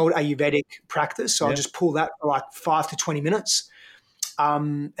that's an yep, old Ayurvedic practice. So I'll yeah, just pull that for like 5 to 20 minutes.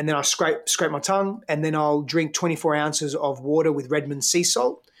 And then I scrape my tongue. And then I'll drink 24 ounces of water with Redmond sea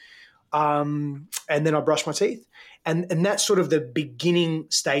salt, and then I brush my teeth. And that's sort of the beginning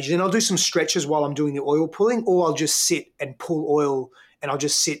stage. Then I'll do some stretches while I'm doing the oil pulling, or I'll just sit and pull oil, and I'll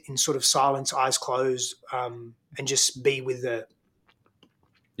just sit in sort of silence, eyes closed, and just be with the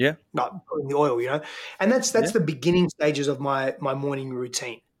yeah, not pulling the oil. And that's yeah. the beginning stages of my morning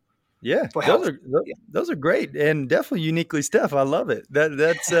routine Yeah, for those health. are Yeah, those are great and definitely uniquely Steph. I love it.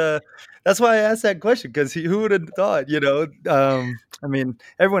 That's why I asked that question because who would have thought? I mean,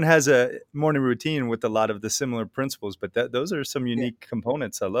 everyone has a morning routine with a lot of the similar principles, but those are some yeah, unique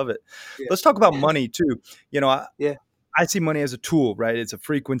components. I love it. yeah, Let's talk about money too. You know, I, yeah, I see money as a tool, right? It's a yep.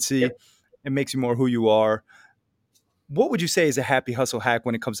 frequency. It makes you more who you are. What would you say is a happy hustle hack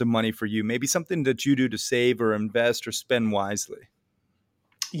when it comes to money for you? Maybe something that you do to save or invest or spend wisely.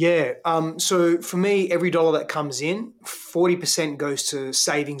 Yeah. So for me, every dollar that comes in, 40% goes to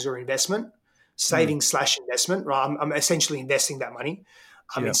savings or investment, Mm, savings slash investment, right? I'm essentially investing that money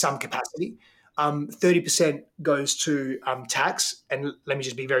in yeah. some capacity. 30% goes to tax. And let me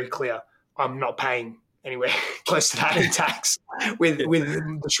just be very clear, I'm not paying anywhere close to that in tax with Yeah.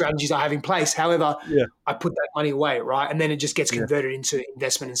 the strategies I have in place. However, Yeah. I put that money away, right? And then it just gets Yeah. converted into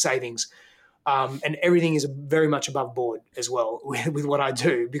investment and savings. And everything is very much above board as well with what I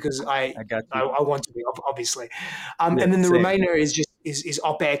do because I got you. I want to be, obviously. Yeah. And then the Same. remainder is just is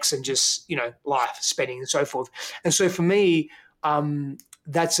OpEx and just, life spending and so forth. And so for me,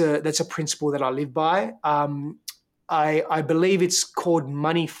 that's a principle that I live by. I believe it's called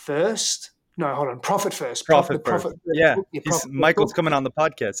money first. No, hold on, profit first. Profit The first. profit first Yeah. book. Yeah, He's profit first Michael's book. coming on the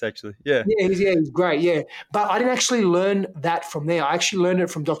podcast, actually. Yeah. Yeah, he's great. Yeah, but I didn't actually learn that from there. I actually learned it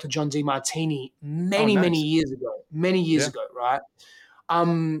from Dr. John D. Martini Oh, many nice. years ago. Many years Yeah. ago, right?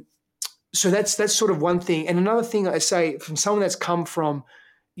 Um, so that's sort of one thing. And another thing I say from someone that's come from,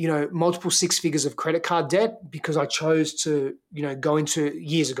 multiple six figures of credit card debt because I chose to, go into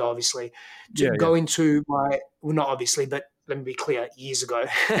years ago, obviously, to Yeah. Yeah. go into not obviously, but let me be clear, years ago.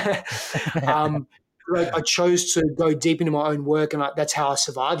 um, I chose to go deep into my own work, and that's how I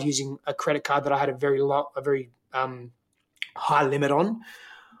survived using a credit card that I had a very high limit on.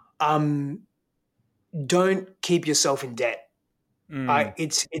 Um, don't keep yourself in debt. Mm,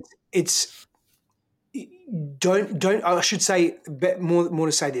 It's don't I should say more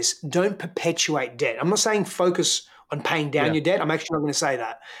to say this. Don't perpetuate debt. I'm not saying focus on paying down yeah. your debt. I'm actually not going to say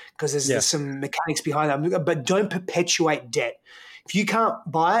that because Yeah. there's some mechanics behind that. But don't perpetuate debt. If you can't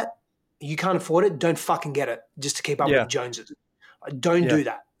buy it, you can't afford it. Don't fucking get it just to keep up with Yeah. the Joneses. Don't Yeah. do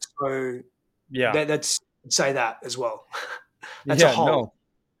that. So Yeah. that's say that as well. That's a Yeah. whole.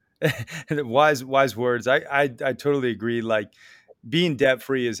 No. Wise words. I totally agree. Like being debt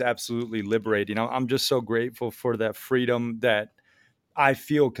free is absolutely liberating. I'm just so grateful for that freedom that I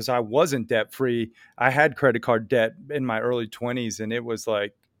feel because I wasn't debt free. I had credit card debt in my early 20s, and it was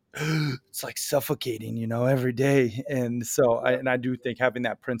like it's like suffocating, every day. And so I do think having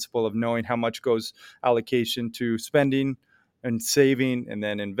that principle of knowing how much goes allocation to spending and saving and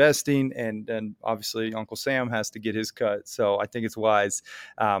then investing, and then obviously Uncle Sam has to get his cut. So I think it's wise,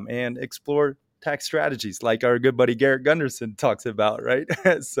 and explore tax strategies like our good buddy Garrett Gunderson talks about, right?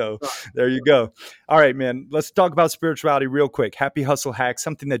 So there you go. All right, man. Let's talk about spirituality real quick. Happy hustle hack,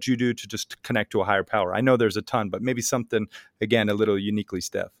 something that you do to just connect to a higher power. I know there's a ton, but maybe something again a little uniquely,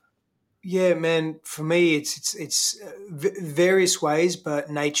 Steph. Yeah, man. For me, it's various ways, but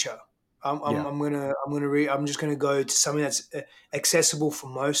nature. Yeah. I'm just gonna go to something that's accessible for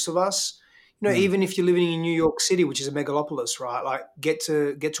most of us. Mm, Even if you're living in New York City, which is a megalopolis, right? Like get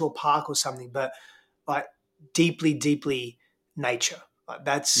to a park or something, but like deeply, deeply nature. Like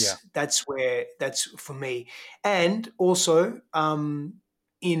yeah. that's for me, and also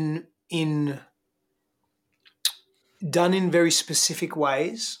in done in very specific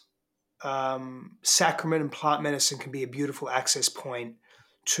ways. Sacrament and plant medicine can be a beautiful access point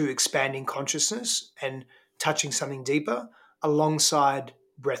to expanding consciousness and touching something deeper alongside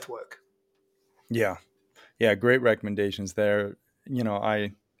breath work. Yeah. Yeah. Great recommendations there.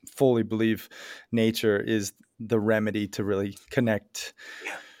 I fully believe nature is the remedy to really connect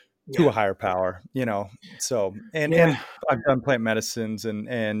Yeah. to a Yeah. higher power, so Yeah. and I've done plant medicines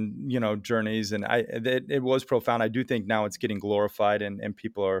and journeys, and it was profound. I do think now it's getting glorified, and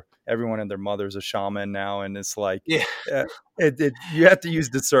people are, everyone and their mother's a shaman now, and it's like Yeah. uh, you have to use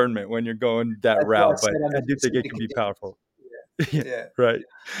discernment when you're going that That's why I route, but said I'm I a do think it specific can be condition. powerful. Yeah, Yeah. right.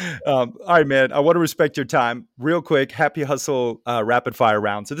 All right, man, I want to respect your time real quick. Happy hustle, rapid fire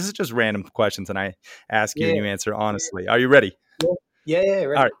round. So this is just random questions, and I ask you Yeah. and you answer honestly. Are you ready? Yeah. Yeah. Yeah. All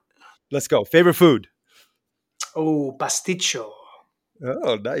Ready. right, let's go. Favorite food? Oh, pasticcio.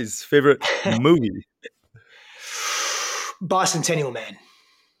 Oh, nice. Favorite movie? Bicentennial Man.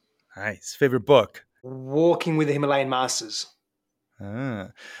 Nice. Favorite book? Walking with the Himalayan Masters. Ah.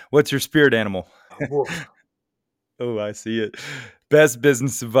 What's your spirit animal? Woof. Oh, I see it. Best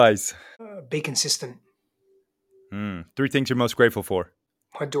business advice? Be consistent. Three things you're most grateful for?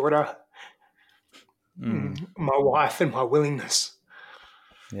 My daughter, Mm. my wife, and my willingness.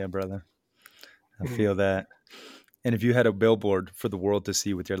 Yeah, brother. I Mm. feel that. And if you had a billboard for the world to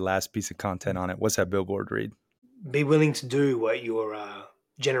see with your last piece of content on it, what's that billboard read? Be willing to do what your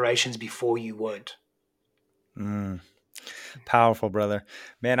generations before you weren't. Mm. Powerful, brother.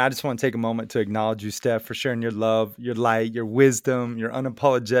 Man, I just want to take a moment to acknowledge you, Steph, for sharing your love, your light, your wisdom, your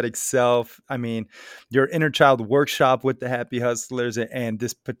unapologetic self. I mean, your inner child workshop with the Happy Hustlers, and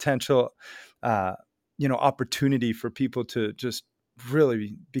this potential, uh, opportunity for people to just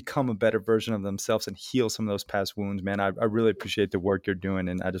really become a better version of themselves and heal some of those past wounds, man. I really appreciate the work you're doing,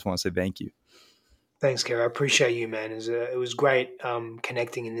 and I just want to say thank you. Thanks, Gary. I appreciate you, man. It was great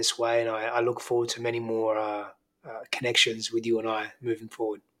connecting in this way, and I look forward to many more connections with you and I moving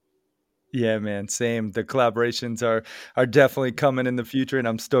forward. Yeah, man, same. The collaborations are definitely coming in the future, and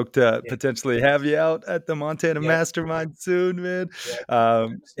I'm stoked to Yeah, potentially have you out at the Montana yeah, Mastermind soon, man. yeah,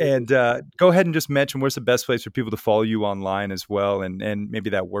 absolutely. And go ahead and just mention where's the best place for people to follow you online as well, and maybe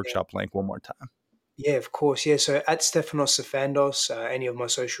that Yeah. workshop link one more time. Yeah, of course. Yeah, so at Stefanos Sifandos, any of my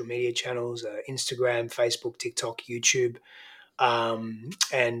social media channels, Instagram, Facebook, TikTok, YouTube.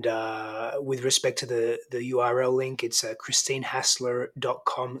 And with respect to the URL link, it's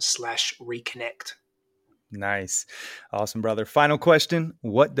christinehassler.com/reconnect. Nice, awesome, brother. Final question: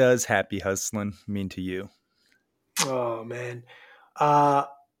 what does happy hustling mean to you? Oh man, uh,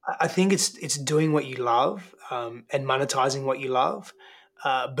 I think it's doing what you love and monetizing what you love,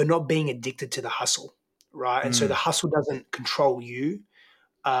 but not being addicted to the hustle, right? And so the Mm, hustle doesn't control you,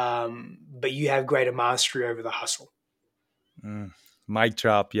 but you have greater mastery over the hustle. mm. Mic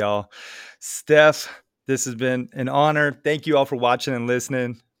drop, y'all. Steph, this has been an honor. Thank you all for watching and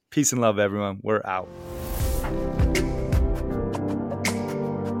listening. Peace and love, everyone. We're out.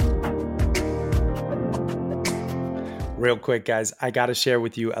 Real quick, guys, I got to share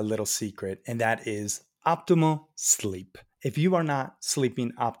with you a little secret, and that is optimal sleep. If you are not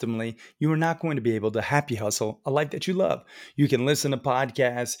sleeping optimally, you are not going to be able to happy hustle a life that you love. You can listen to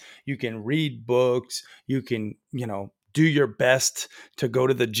podcasts, you can read books, you can, do your best to go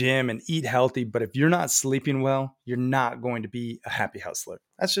to the gym and eat healthy. But if you're not sleeping well, you're not going to be a happy hustler.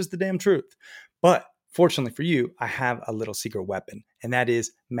 That's just the damn truth. But fortunately for you, I have a little secret weapon, and that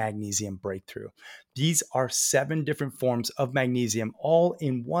is magnesium breakthrough. These are 7 different forms of magnesium all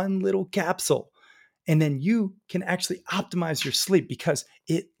in one little capsule. And then you can actually optimize your sleep because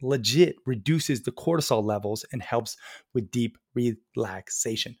it legit reduces the cortisol levels and helps with deep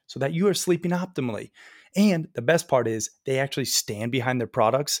relaxation so that you are sleeping optimally. And the best part is they actually stand behind their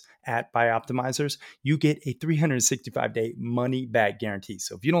products at Bioptimizers. You get a 365-day money back guarantee.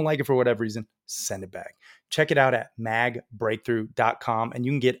 So if you don't like it for whatever reason, send it back. Check it out at magbreakthrough.com and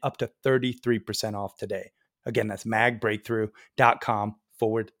you can get up to 33% off today. Again, that's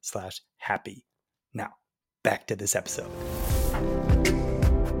magbreakthrough.com/happy. Now, back to this episode.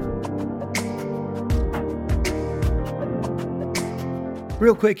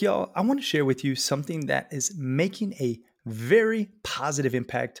 Real quick, y'all, I want to share with you something that is making a very positive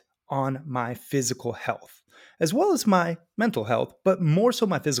impact on my physical health, as well as my mental health, but more so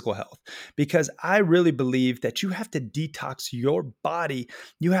my physical health, because I really believe that you have to detox your body.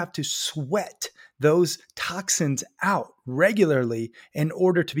 You have to sweat those toxins out regularly in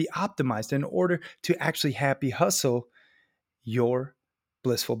order to be optimized, in order to actually happy hustle your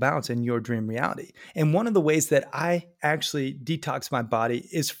blissful balance and your dream reality. And one of the ways that I actually detox my body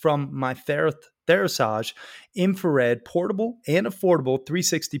is from my Therasage infrared portable and affordable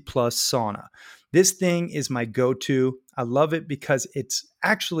 360 plus sauna. This thing is my go-to. I love it because it's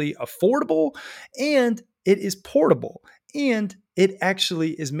actually affordable and it is portable. And it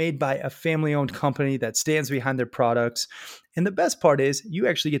actually is made by a family-owned company that stands behind their products. And the best part is you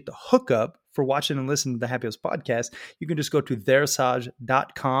actually get the hookup for watching and listening to the Happy House podcast. You can just go to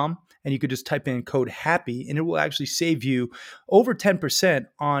therasage.com and you could just type in code HAPPY and it will actually save you over 10%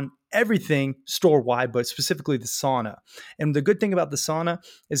 on everything store-wide, but specifically the sauna. And the good thing about the sauna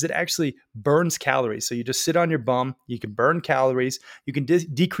is it actually burns calories. So you just sit on your bum, you can burn calories, you can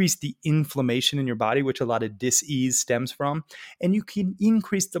decrease the inflammation in your body, which a lot of dis-ease stems from, and you can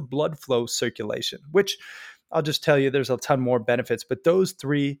increase the blood flow circulation, which I'll just tell you there's a ton more benefits, but those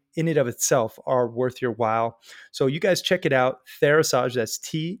 3 in and of itself are worth your while. So you guys check it out. Therasage, that's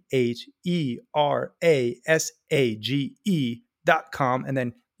THERASAGE.com. And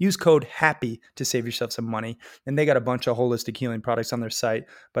then use code HAPPY to save yourself some money. And they got a bunch of holistic healing products on their site,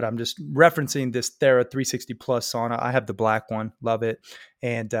 but I'm just referencing this Thera 360 Plus sauna. I have the black one, love it.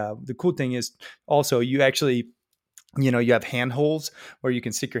 And the cool thing is also you actually you have hand holes where you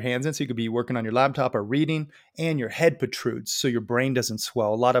can stick your hands in. So you could be working on your laptop or reading and your head protrudes so your brain doesn't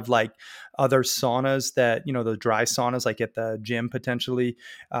swell. A lot of like other saunas that, the dry saunas, like at the gym potentially,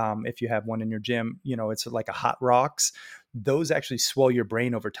 if you have one in your gym, it's like a hot rocks. Those actually swell your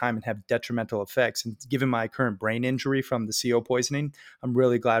brain over time and have detrimental effects. And given my current brain injury from the CO poisoning, I'm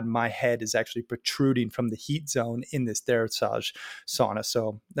really glad my head is actually protruding from the heat zone in this Therasage sauna.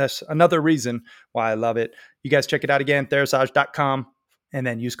 So that's another reason why I love it. You guys check it out again, therasage.com, and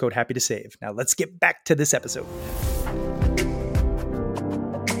then use code HAPPY to save. Now let's get back to this episode.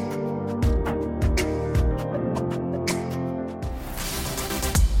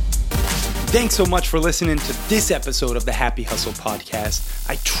 Thanks so much for listening to this episode of the Happy Hustle podcast.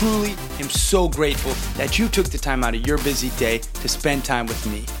 I truly am so grateful that you took the time out of your busy day to spend time with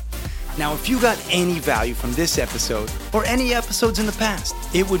me. Now, if you got any value from this episode or any episodes in the past,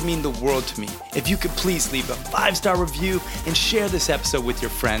 it would mean the world to me if you could please leave a 5-star review and share this episode with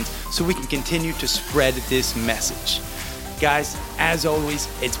your friends so we can continue to spread this message. Guys, as always,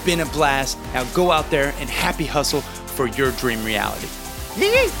 it's been a blast. Now go out there and happy hustle for your dream reality.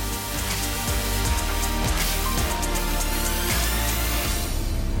 Yee!